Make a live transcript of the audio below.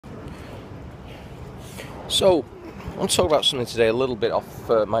So, I want to talk about something today a little bit off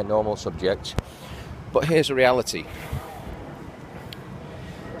my normal subject, but here's a reality.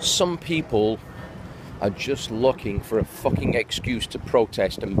 Some people are just looking for a fucking excuse to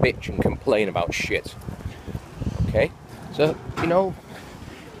protest and bitch and complain about shit. Okay? So,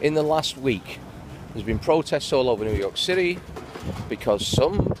 in the last week, there's been protests all over New York City because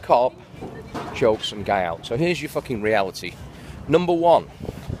some cop choked some guy out. So here's your fucking reality. Number one,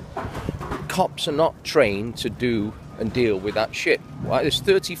 cops are not trained to do and deal with that shit. Right? There's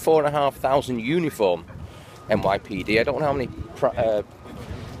 34,500 uniform NYPD. I don't know how many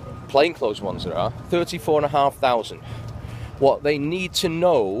plainclothes ones there are. 34,500. What they need to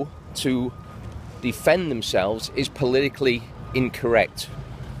know to defend themselves is politically incorrect.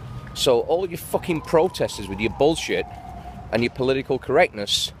 So all your fucking protesters with your bullshit and your political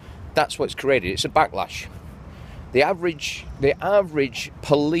correctness, that's what's created. It's a backlash. The average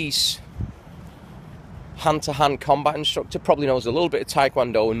police hand-to-hand combat instructor probably knows a little bit of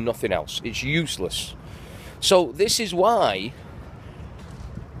Taekwondo and nothing else. It's useless. So this is why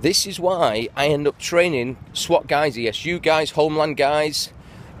I end up training SWAT guys, ESU guys, Homeland guys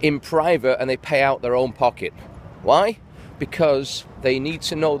in private, and they pay out their own pocket. Why? Because they need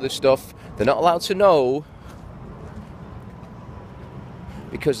to know this stuff. They're not allowed to know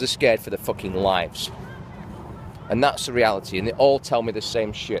because they're scared for their fucking lives. And that's the reality, and they all tell me the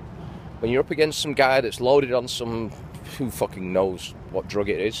same shit. When you're up against some guy that's loaded on some, who fucking knows what drug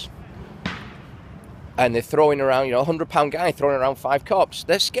it is, and they're throwing around, a 100-pound guy throwing around 5 cops,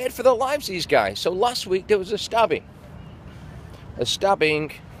 they're scared for their lives, these guys. So last week there was a stabbing,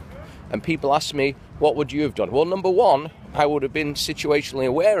 and people asked me, what would you have done? Well, number one, I would have been situationally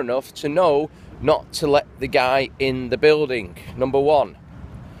aware enough to know not to let the guy in the building, number one.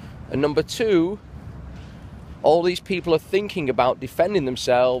 And number two, all these people are thinking about defending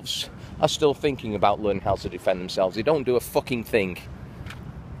themselves are still thinking about learning how to defend themselves. They don't do a fucking thing.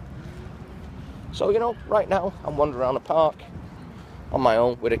 So, right now, I'm wandering around a park on my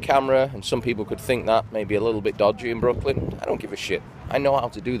own with a camera, and some people could think that maybe a little bit dodgy in Brooklyn. I don't give a shit. I know how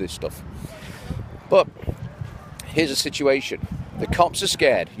to do this stuff. But here's the situation. The cops are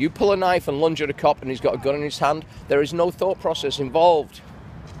scared. You pull a knife and lunge at a cop and he's got a gun in his hand, there is no thought process involved.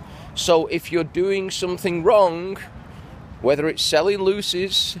 So if you're doing something wrong, whether it's selling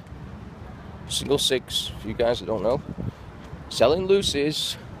looses, single six, for you guys that don't know, selling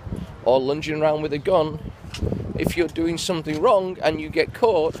looses or lunging around with a gun, if you're doing something wrong and you get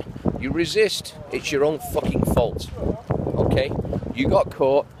caught, you resist. It's your own fucking fault. Okay? You got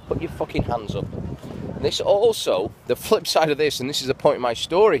caught, put your fucking hands up. And this also, the flip side of this, and this is the point of my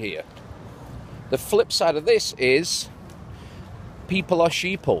story here, the flip side of this is people are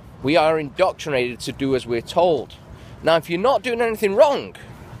sheeple. We are indoctrinated to do as we're told. Now, if you're not doing anything wrong,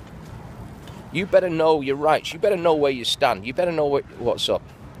 you better know your rights. You better know where you stand. You better know what's up,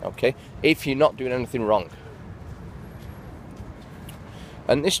 okay? If you're not doing anything wrong.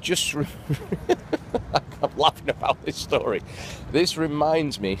 And this just... I'm laughing about this story. This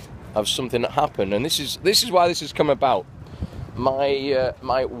reminds me of something that happened, and this is why this has come about. My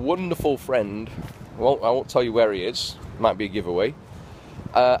wonderful friend, I won't tell you where he is, might be a giveaway,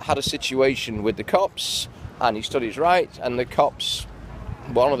 had a situation with the cops, and he stood his right, and the cops,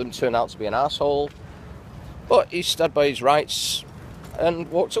 one of them turned out to be an asshole, but he stood by his rights and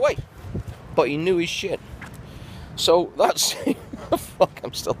walked away. But he knew his shit. So that's fuck,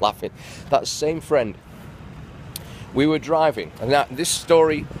 I'm still laughing. That same friend, we were driving, and this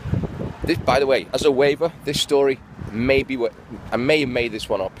story, by the way, as a waiver, this story I may have made this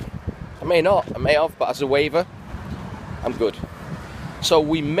one up. I may not, I may have, but as a waiver, I'm good. So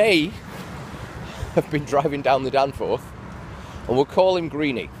we may have been driving down the Danforth, and we'll call him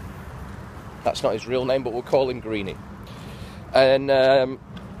Greenie. That's not his real name, but we'll call him Greenie. And I'm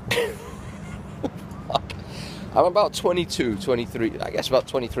about 22, 23, I guess about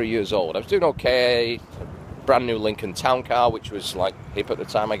 23 years old. I was doing okay, brand new Lincoln Town Car, which was like hip at the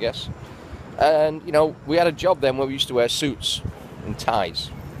time, I guess. And, we had a job then where we used to wear suits and ties.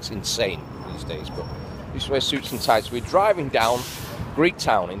 It's insane these days, but we used to wear suits and ties. We're driving down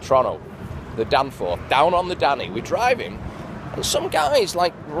Greektown in Toronto, the Danforth, down on the Danny. We're driving, and some guy's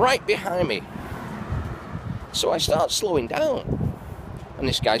like right behind me. So I start slowing down, and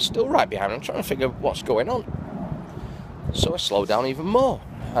this guy's still right behind me. I'm trying to figure what's going on. So I slow down even more,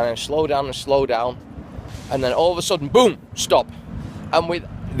 and I slow down, and then all of a sudden, boom, stop. And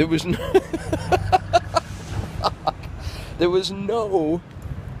there was no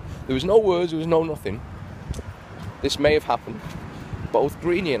words, there was no nothing. This may have happened. Both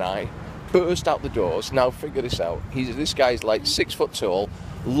Greenie and I burst out the doors. Now figure this out. This guy's like 6 foot tall,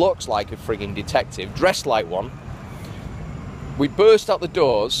 looks like a frigging detective, dressed like one. We burst out the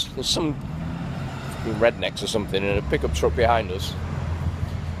doors. There's some rednecks or something in a pickup truck behind us.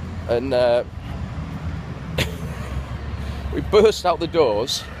 And we burst out the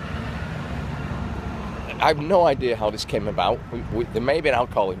doors. I have no idea how this came about. There may have been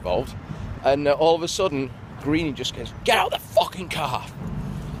alcohol involved. And all of a sudden, Greenie just goes, "Get out of the fucking car!"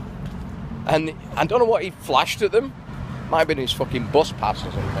 And I don't know what he flashed at them. Might have been his fucking bus pass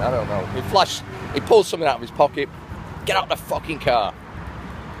or something. I don't know. He pulled something out of his pocket. "Get out of the fucking car!"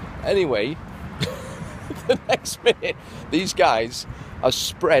 Anyway, the next minute, these guys are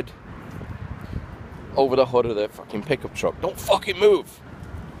spread over the hood of the fucking pickup truck. "Don't fucking move.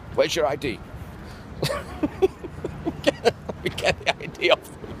 Where's your ID?" We get the ID off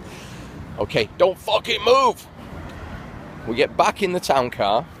them. "Okay, don't fucking move." We get back in the town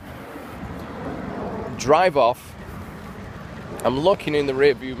car, drive off. I'm looking in the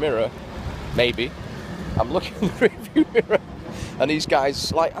rearview mirror, maybe. I'm looking in the rearview mirror, and these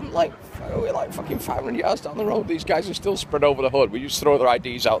guys, we're like fucking 500 yards down the road. These guys are still spread over the hood. We just throw their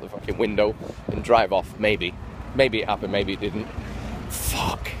IDs out the fucking window and drive off. Maybe it happened, maybe it didn't.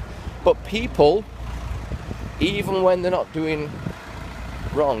 Fuck. But people, even when they're not doing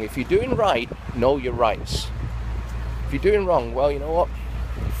wrong, if you're doing right, know your rights. If you're doing wrong, well, you know what?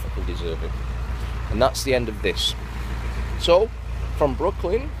 You fucking deserve it. And that's the end of this. So, from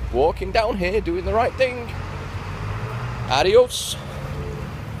Brooklyn, walking down here, doing the right thing. Adios.